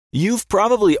You've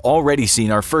probably already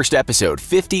seen our first episode,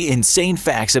 50 Insane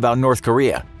Facts About North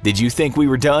Korea. Did you think we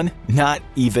were done? Not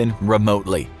even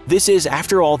remotely. This is,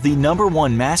 after all, the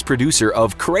 #1 mass producer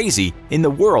of crazy in the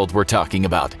world we're talking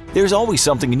about. There's always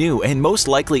something new and most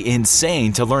likely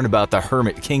insane to learn about the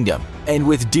Hermit Kingdom. And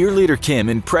with dear leader Kim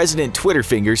and President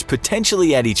Twitterfingers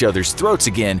potentially at each other's throats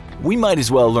again, we might as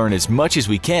well learn as much as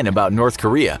we can about North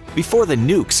Korea before the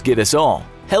nukes get us all.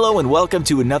 Hello and welcome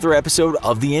to another episode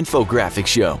of the Infographics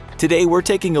Show. Today we're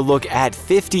taking a look at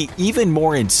 50 even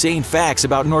more insane facts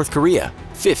about North Korea.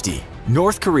 50.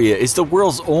 North Korea is the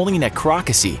world's only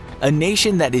necrocracy, a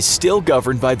nation that is still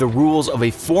governed by the rules of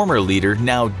a former leader,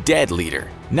 now dead leader.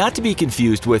 Not to be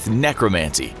confused with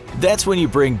necromancy. That's when you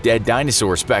bring dead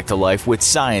dinosaurs back to life with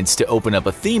science to open up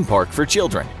a theme park for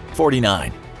children.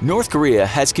 49. North Korea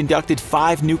has conducted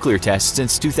 5 nuclear tests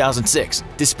since 2006,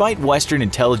 despite Western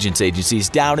intelligence agencies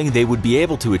doubting they would be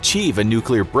able to achieve a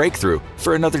nuclear breakthrough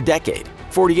for another decade.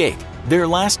 48. Their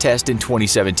last test in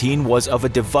 2017 was of a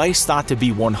device thought to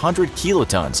be 100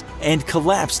 kilotons and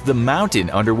collapsed the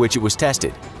mountain under which it was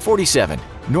tested. 47.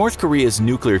 North Korea's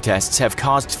nuclear tests have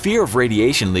caused fear of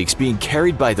radiation leaks being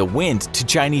carried by the wind to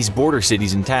Chinese border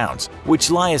cities and towns, which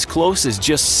lie as close as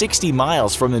just 60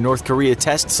 miles from the North Korea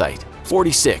test site.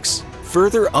 46.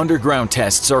 Further underground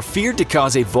tests are feared to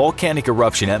cause a volcanic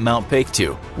eruption at Mount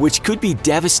Paektu, which could be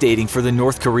devastating for the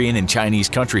North Korean and Chinese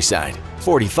countryside.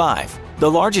 45. The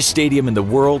largest stadium in the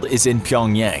world is in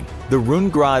Pyongyang. The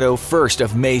Rungrado First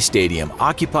of May Stadium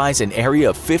occupies an area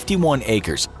of 51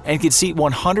 acres and can seat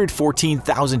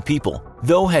 114,000 people,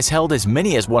 though has held as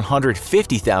many as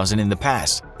 150,000 in the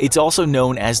past. It's also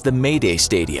known as the Mayday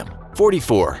Stadium.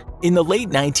 44. In the late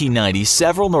 1990s,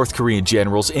 several North Korean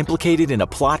generals implicated in a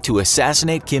plot to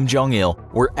assassinate Kim Jong-il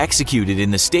were executed in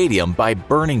the stadium by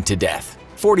burning to death.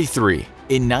 43.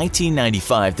 In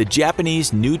 1995, the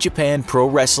Japanese New Japan Pro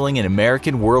Wrestling and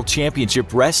American World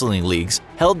Championship Wrestling Leagues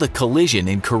held the Collision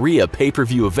in Korea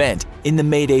pay-per-view event in the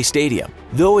Mayday Stadium,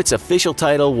 though its official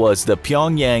title was the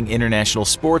Pyongyang International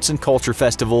Sports and Culture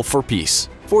Festival for Peace.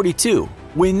 42.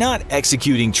 When not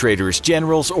executing traitorous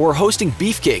generals or hosting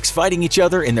beefcakes fighting each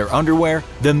other in their underwear,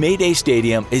 the Mayday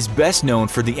Stadium is best known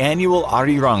for the annual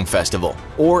Arirang Festival,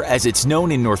 or as it's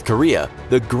known in North Korea,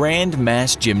 the Grand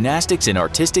Mass Gymnastics and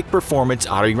Artistic Performance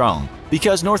Arirang,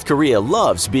 because North Korea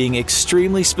loves being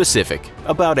extremely specific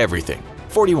about everything.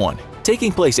 41.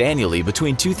 Taking place annually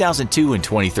between 2002 and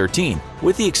 2013,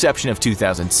 with the exception of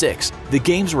 2006, the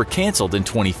Games were cancelled in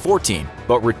 2014,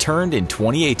 but returned in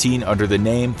 2018 under the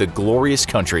name The Glorious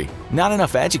Country. Not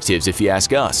enough adjectives if you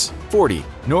ask us. 40.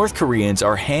 North Koreans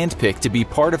are handpicked to be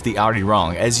part of the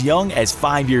Arirang as young as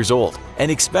 5 years old,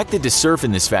 and expected to serve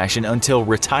in this fashion until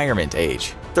retirement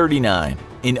age. 39.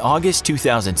 In August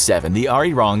 2007, the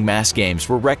Arirang Mass Games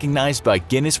were recognized by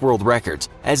Guinness World Records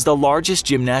as the largest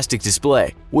gymnastic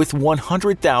display, with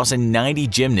 100,090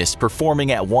 gymnasts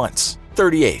performing at once.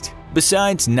 38.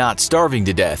 Besides not starving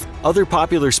to death, other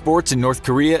popular sports in North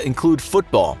Korea include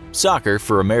football, soccer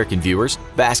for American viewers,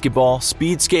 basketball,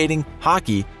 speed skating,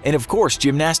 hockey, and of course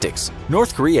gymnastics.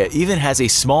 North Korea even has a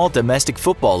small domestic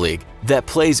football league that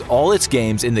plays all its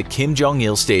games in the Kim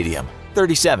Jong-il Stadium.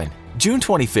 37. June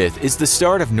 25th is the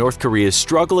start of North Korea's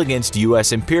struggle against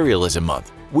U.S. imperialism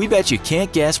month. We bet you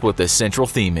can't guess what the central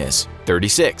theme is.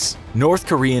 36. North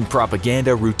Korean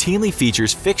propaganda routinely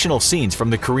features fictional scenes from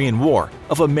the Korean War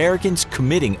of Americans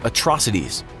committing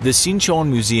atrocities. The Sinchon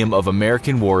Museum of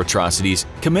American War Atrocities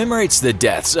commemorates the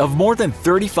deaths of more than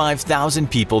 35,000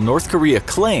 people North Korea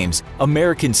claims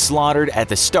Americans slaughtered at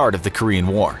the start of the Korean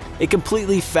War. A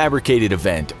completely fabricated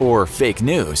event or fake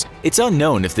news. It's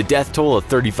unknown if the death toll of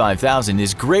 35,000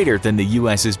 is greater than the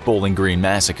U.S.'s Bowling Green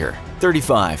massacre.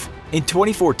 35. In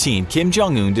 2014, Kim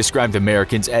Jong-un described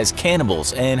Americans as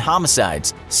cannibals and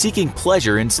homicides seeking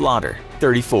pleasure in slaughter.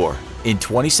 34. In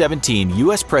 2017,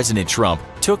 U.S. President Trump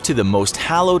took to the most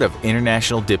hallowed of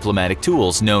international diplomatic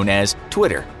tools known as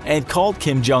Twitter and called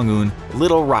Kim Jong-un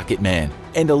Little Rocket Man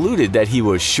and alluded that he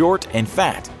was short and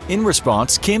fat. In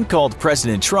response, Kim called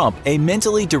President Trump a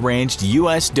mentally deranged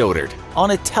U.S. dotard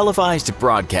on a televised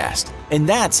broadcast. And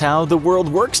that's how the world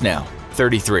works now.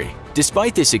 33.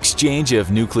 Despite this exchange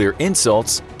of nuclear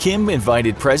insults, Kim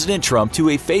invited President Trump to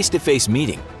a face-to-face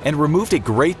meeting and removed a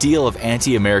great deal of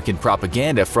anti-American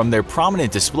propaganda from their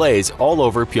prominent displays all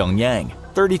over Pyongyang.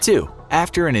 32.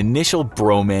 After an initial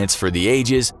bromance for the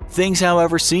ages, things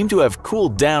however seem to have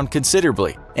cooled down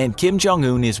considerably, and Kim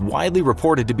Jong-un is widely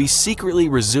reported to be secretly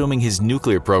resuming his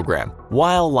nuclear program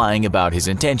while lying about his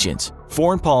intentions.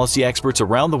 Foreign policy experts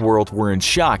around the world were in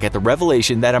shock at the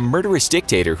revelation that a murderous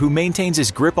dictator who maintains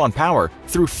his grip on power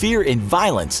through fear and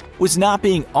violence was not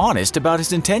being honest about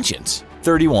his intentions.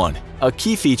 31. A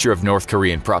key feature of North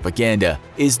Korean propaganda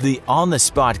is the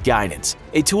on-the-spot guidance,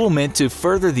 a tool meant to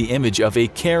further the image of a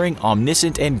caring,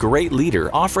 omniscient, and great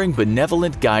leader offering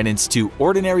benevolent guidance to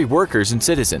ordinary workers and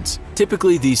citizens.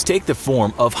 Typically, these take the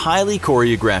form of highly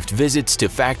choreographed visits to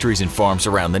factories and farms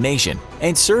around the nation,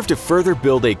 and serve to further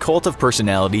build a cult of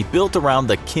personality built around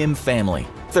the Kim family.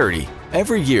 30.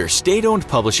 Every year, state-owned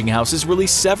publishing houses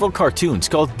release several cartoons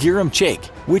called Giram Chake,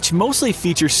 which mostly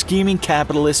feature scheming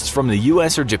capitalists from the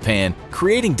US or Japan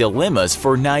creating dilemmas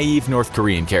for naive North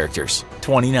Korean characters.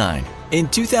 29. In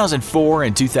 2004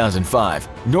 and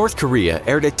 2005, North Korea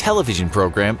aired a television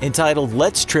program entitled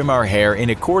Let's Trim Our Hair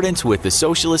in accordance with the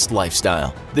socialist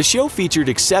lifestyle. The show featured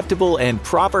acceptable and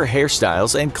proper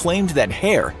hairstyles and claimed that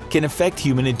hair can affect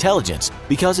human intelligence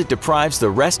because it deprives the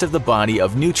rest of the body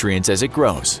of nutrients as it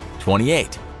grows.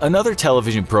 28. Another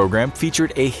television program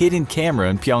featured a hidden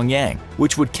camera in Pyongyang,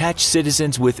 which would catch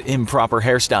citizens with improper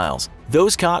hairstyles.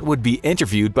 Those caught would be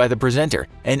interviewed by the presenter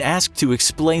and asked to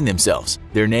explain themselves.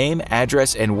 Their name,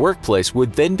 address, and workplace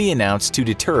would then be announced to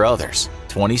deter others.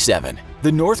 27.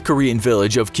 The North Korean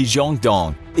village of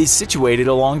Kijongdong is situated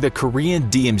along the Korean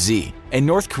DMZ, and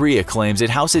North Korea claims it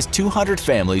houses 200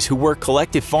 families who work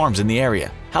collective farms in the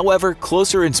area. However,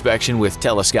 closer inspection with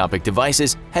telescopic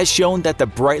devices has shown that the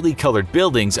brightly colored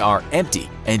buildings are empty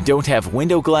and don't have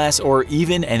window glass or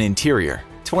even an interior.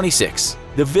 26.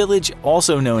 The village,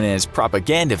 also known as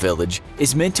Propaganda Village,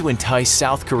 is meant to entice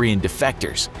South Korean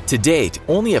defectors. To date,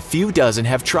 only a few dozen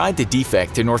have tried to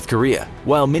defect to North Korea,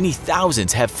 while many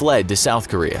thousands have fled to South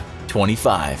Korea.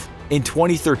 25. In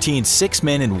 2013, 6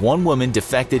 men and 1 woman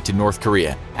defected to North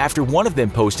Korea after one of them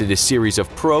posted a series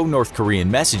of pro-North Korean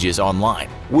messages online,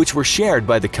 which were shared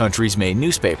by the country's main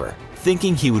newspaper.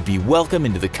 Thinking he would be welcome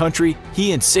into the country,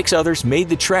 he and 6 others made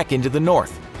the trek into the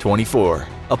north. 24.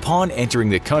 Upon entering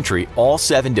the country, all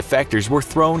 7 defectors were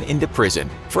thrown into prison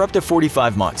for up to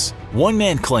 45 months. One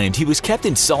man claimed he was kept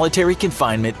in solitary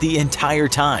confinement the entire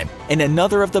time, and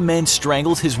another of the men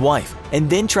strangled his wife and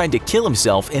then tried to kill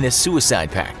himself in a suicide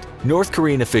pact. North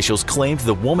Korean officials claimed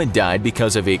the woman died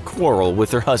because of a quarrel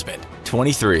with her husband.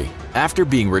 23. After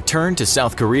being returned to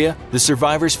South Korea, the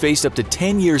survivors faced up to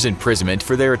 10 years imprisonment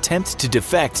for their attempt to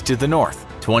defect to the north.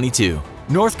 22.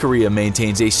 North Korea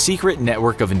maintains a secret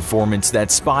network of informants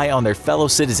that spy on their fellow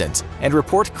citizens and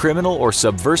report criminal or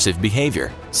subversive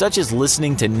behavior, such as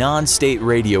listening to non-state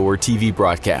radio or TV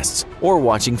broadcasts or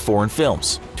watching foreign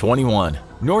films. 21.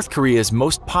 North Korea's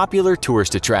most popular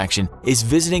tourist attraction is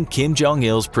visiting Kim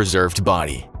Jong-il's preserved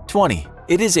body. 20.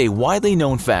 It is a widely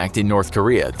known fact in North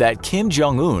Korea that Kim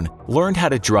Jong-un learned how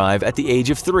to drive at the age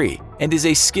of 3 and is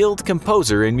a skilled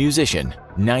composer and musician.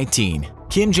 19.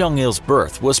 Kim Jong-il's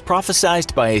birth was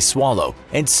prophesied by a swallow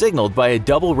and signaled by a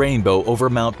double rainbow over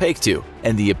Mount Paektu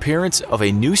and the appearance of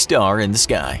a new star in the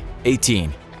sky.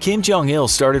 18. Kim Jong-il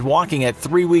started walking at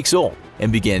 3 weeks old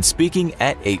and began speaking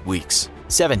at 8 weeks.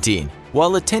 17.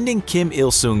 While attending Kim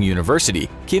Il-sung University,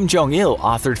 Kim Jong-il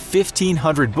authored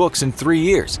 1,500 books in 3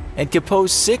 years and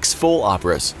composed 6 full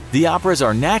operas. The operas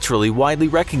are naturally widely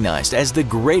recognized as the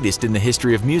greatest in the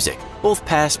history of music, both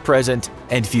past, present,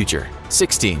 and future.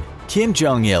 16. Kim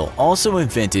Jong-il also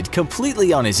invented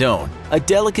completely on his own a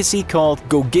delicacy called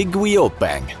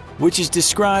gogiggweopbang, which is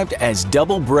described as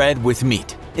double bread with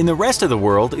meat. In the rest of the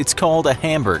world, it's called a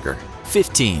hamburger.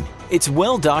 15. It's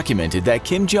well documented that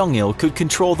Kim Jong-il could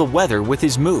control the weather with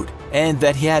his mood, and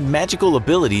that he had magical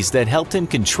abilities that helped him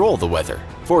control the weather.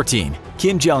 14.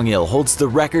 Kim Jong-il holds the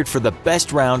record for the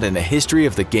best round in the history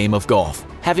of the game of golf,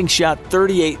 having shot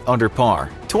 38 under par,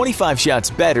 25 shots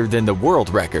better than the world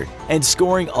record, and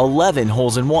scoring 11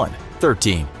 holes in one.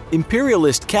 13.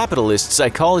 Imperialist capitalist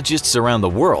psychologists around the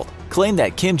world claim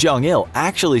that Kim Jong-il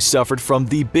actually suffered from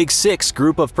the Big Six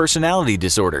group of personality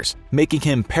disorders, making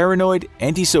him paranoid,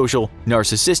 antisocial,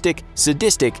 narcissistic,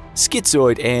 sadistic,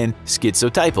 schizoid, and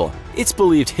schizotypal. It's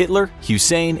believed Hitler,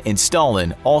 Hussein, and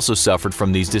Stalin also suffered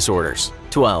from these disorders.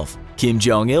 12. Kim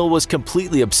Jong-il was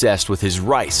completely obsessed with his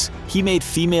rice. He made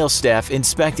female staff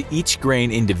inspect each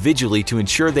grain individually to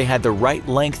ensure they had the right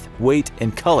length, weight,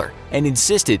 and color, and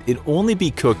insisted it only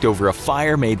be cooked over a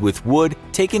fire made with wood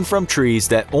taken from trees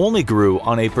that only grew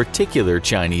on a particular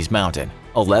Chinese mountain.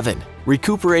 11.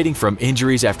 Recuperating from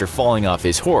injuries after falling off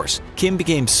his horse, Kim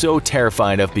became so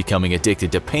terrified of becoming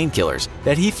addicted to painkillers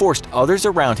that he forced others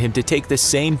around him to take the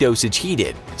same dosage he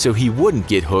did, so he wouldn't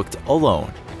get hooked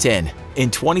alone. 10. In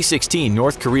 2016,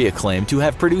 North Korea claimed to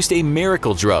have produced a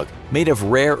miracle drug made of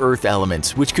rare earth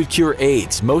elements which could cure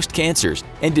AIDS, most cancers,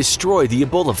 and destroy the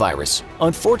Ebola virus.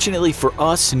 Unfortunately for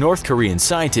us, North Korean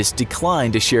scientists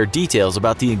declined to share details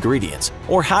about the ingredients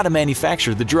or how to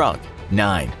manufacture the drug.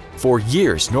 9. For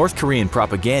years, North Korean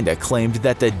propaganda claimed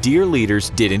that the dear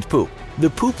leaders didn't poop. The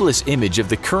poopless image of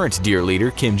the current dear leader,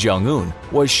 Kim Jong-un,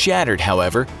 was shattered,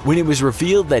 however, when it was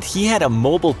revealed that he had a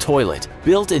mobile toilet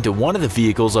built into one of the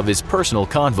vehicles of his personal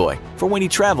convoy for when he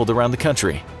traveled around the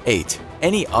country. 8.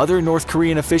 Any other North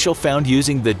Korean official found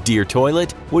using the dear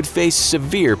toilet would face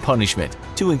severe punishment,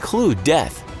 to include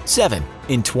death. 7.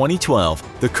 In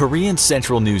 2012, the Korean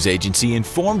Central News Agency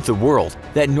informed the world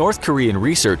that North Korean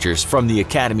researchers from the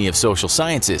Academy of Social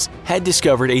Sciences had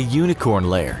discovered a unicorn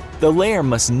lair. The lair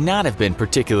must not have been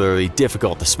particularly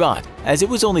difficult to spot, as it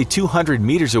was only 200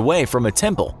 meters away from a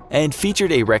temple and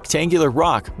featured a rectangular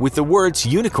rock with the words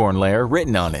 "unicorn lair"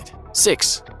 written on it.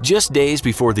 6. Just days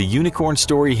before the unicorn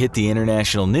story hit the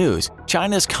international news,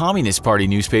 China's Communist Party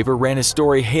newspaper ran a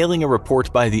story hailing a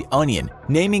report by The Onion,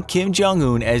 naming Kim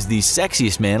Jong-un as the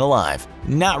sexiest man alive,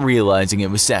 not realizing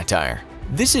it was satire.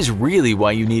 This is really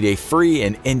why you need a free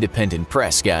and independent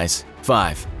press, guys.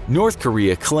 5. North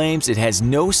Korea claims it has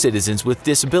no citizens with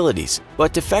disabilities,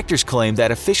 but defectors claim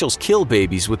that officials kill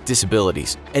babies with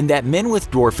disabilities and that men with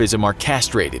dwarfism are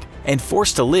castrated and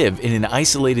forced to live in an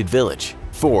isolated village.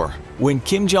 4. When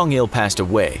Kim Jong-il passed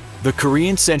away, the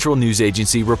Korean Central News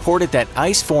Agency reported that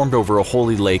ice formed over a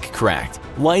holy lake cracked,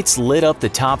 lights lit up the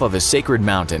top of a sacred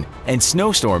mountain, and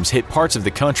snowstorms hit parts of the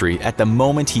country at the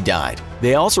moment he died.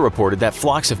 They also reported that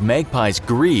flocks of magpies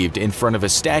grieved in front of a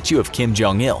statue of Kim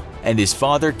Jong-il and his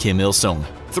father Kim Il-sung.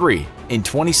 3. In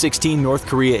 2016, North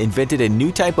Korea invented a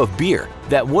new type of beer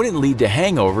that wouldn't lead to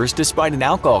hangovers despite an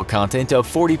alcohol content of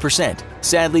 40%.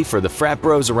 Sadly, for the frat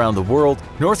bros around the world,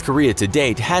 North Korea to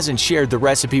date hasn't shared the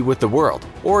recipe with the world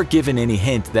or given any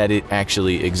hint that it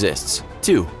actually exists.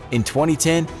 2. In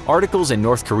 2010, articles in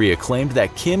North Korea claimed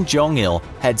that Kim Jong-il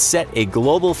had set a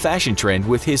global fashion trend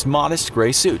with his modest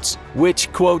gray suits,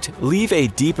 which, quote, leave a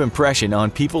deep impression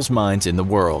on people's minds in the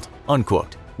world,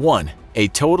 unquote. 1. A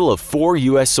total of 4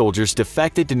 U.S. soldiers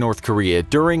defected to North Korea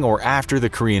during or after the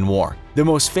Korean War, the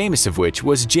most famous of which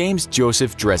was James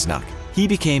Joseph Dresnok. He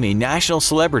became a national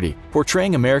celebrity,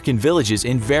 portraying American villages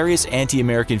in various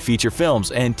anti-American feature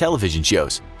films and television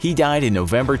shows. He died in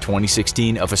November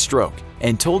 2016 of a stroke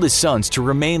and told his sons to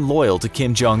remain loyal to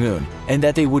Kim Jong-un and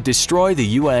that they would destroy the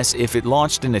U.S. if it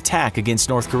launched an attack against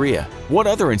North Korea. What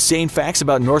other insane facts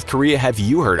about North Korea have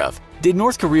you heard of? Did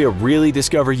North Korea really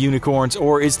discover unicorns,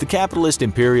 or is the capitalist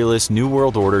imperialist New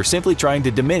World Order simply trying to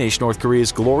diminish North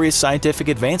Korea's glorious scientific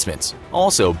advancements?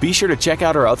 Also, be sure to check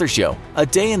out our other show, A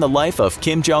Day in the Life of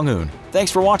Kim Jong-un.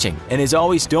 Thanks for watching, and as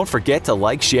always, don't forget to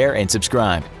like, share, and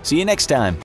subscribe. See you next time!